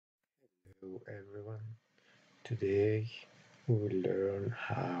Hello everyone. Today we will learn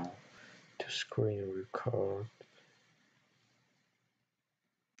how to screen record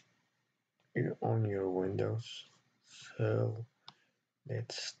on your Windows. So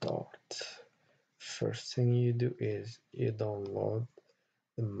let's start. First thing you do is you download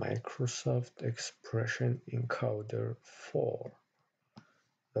the Microsoft Expression Encoder 4.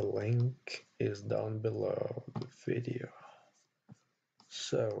 The link is down below the video.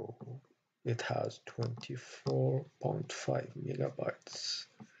 So it has 24.5 megabytes.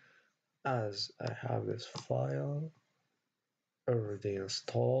 As I have this file already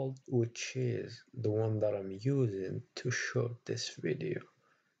installed, which is the one that I'm using to shoot this video.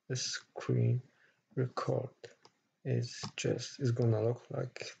 The screen record is gonna look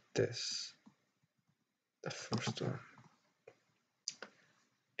like this. The first one,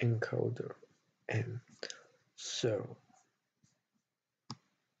 encoder N. So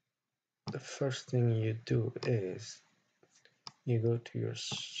the first thing you do is you go to your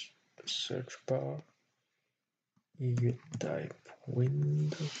search bar, you type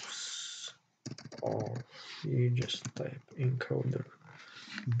Windows, or you just type encoder,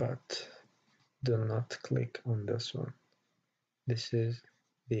 but do not click on this one. This is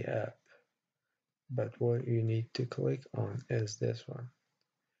the app, but what you need to click on is this one.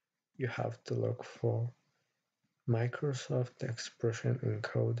 You have to look for Microsoft Expression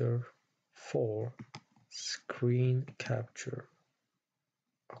Encoder 4 Screen Capture.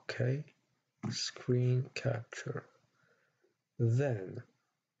 Okay, screen capture. Then,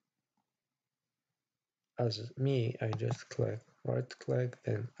 as me, I just right click,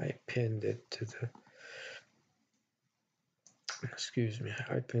 then I pinned it to the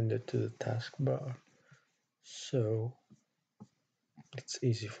I pinned it to the taskbar, so it's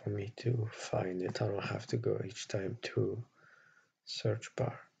easy for me to find it. I don't have to go each time to search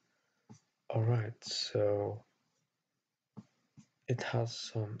bar. Alright, so it has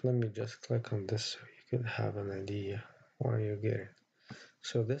some, let me just click on this so you can have an idea what you're getting.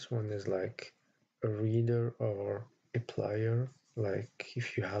 So this one is like a reader or a player, like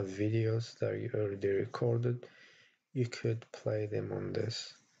if you have videos that you already recorded, you could play them on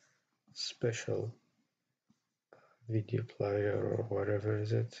this special video player or whatever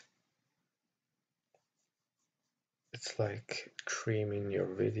is it. It's like streaming your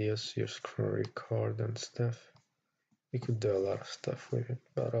videos, your screen record and stuff. You could do a lot of stuff with it,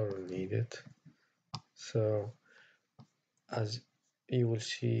 but I don't need it. So as you will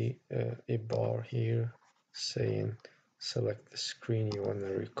see a bar here saying select the screen you want to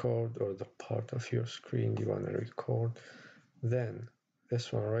record or the part of your screen you want to record. Then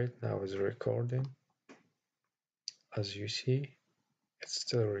this one right now is recording. As you see, it's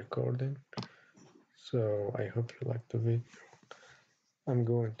still recording. So I hope you liked the video. I'm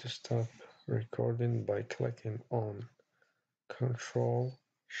going to stop recording by clicking on Control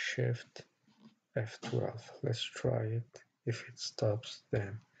Shift F12. Let's try it. If it stops,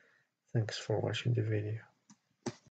 then thanks for watching the video.